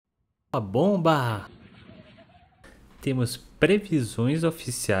A bomba! Temos previsões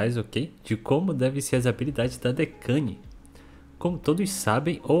oficiais, ok? De como devem ser as habilidades da Decane. Como todos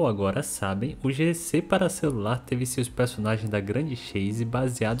sabem, ou agora sabem, o GC para celular teve seus personagens da grande Chase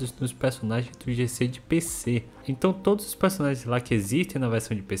baseados nos personagens do GC de PC. Então todos os personagens lá que existem na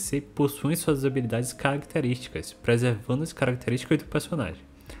versão de PC possuem suas habilidades características, preservando as características do personagem.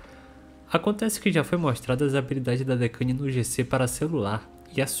 Acontece que já foi mostrada as habilidades da Decane no GC para celular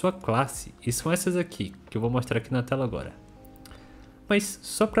e a sua classe, e são essas aqui, que eu vou mostrar aqui na tela agora. Mas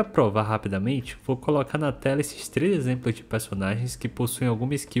só para provar rapidamente, vou colocar na tela esses 3 exemplos de personagens que possuem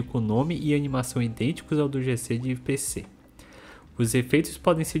alguma skill com nome e animação idênticos ao do GC de PC. Os efeitos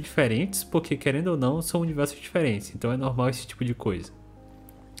podem ser diferentes porque, querendo ou não, são universos diferentes, então é normal esse tipo de coisa.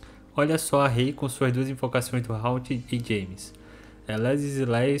 Olha só a Rei com suas 2 invocações do Haunt e James. Les e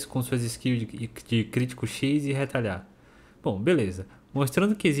Les com suas skills de crítico X e retalhar. Bom, beleza.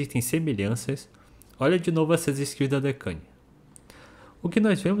 Mostrando que existem semelhanças, olha de novo essas skills da Decane. O que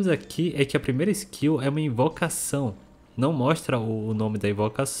nós vemos aqui é que a primeira skill é uma invocação, não mostra o nome da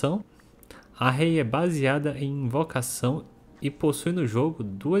invocação. A Rei é baseada em invocação e possui no jogo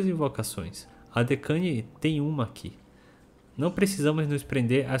 2 invocações. A Decane tem uma aqui. Não precisamos nos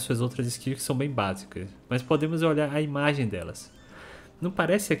prender às suas outras skills que são bem básicas, mas podemos olhar a imagem delas. Não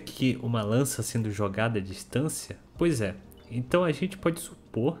parece aqui uma lança sendo jogada à distância? Pois é. Então a gente pode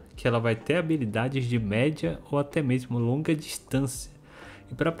supor que ela vai ter habilidades de média ou até mesmo longa distância.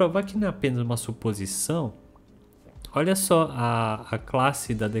 E para provar que não é apenas uma suposição, olha só a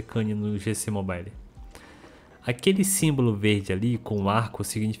classe da Decane no GC Mobile. Aquele símbolo verde ali com o arco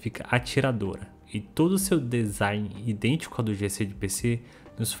significa atiradora. E todo o seu design idêntico ao do GC de PC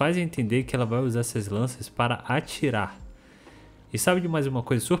nos faz entender que ela vai usar essas lanças para atirar. E sabe de mais uma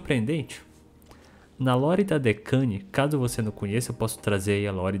coisa surpreendente? Na lore da Decane, caso você não conheça, eu posso trazer aí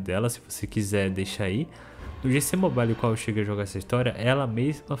a lore dela, se você quiser deixar aí. No GC Mobile, qual eu cheguei a jogar essa história, ela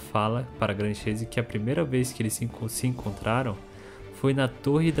mesma fala para a Grande Chase que a primeira vez que eles se encontraram foi na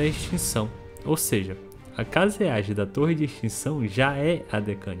Torre da Extinção. Ou seja, a caseagem da Torre de Extinção já é a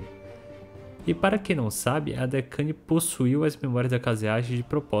Decane. E para quem não sabe, a Decane possuiu as memórias da caseagem de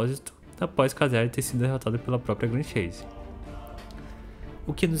propósito, após a caseagem ter sido derrotada pela própria Grande Chase.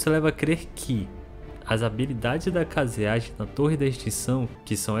 O que nos leva a crer que as habilidades da caseagem na Torre da Extinção,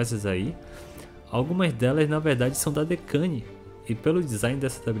 que são essas aí, algumas delas na verdade são da Decane, e pelo design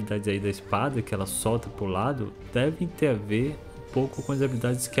dessas habilidades aí da espada que ela solta pro lado, devem ter a ver um pouco com as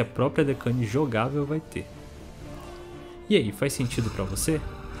habilidades que a própria Decane jogável vai ter. E aí, faz sentido pra você?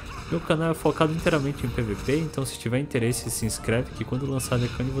 Meu canal é focado inteiramente em PVP, então se tiver interesse se inscreve que quando lançar a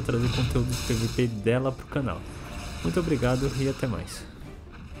Decane eu vou trazer conteúdo de PVP dela pro canal. Muito obrigado e até mais.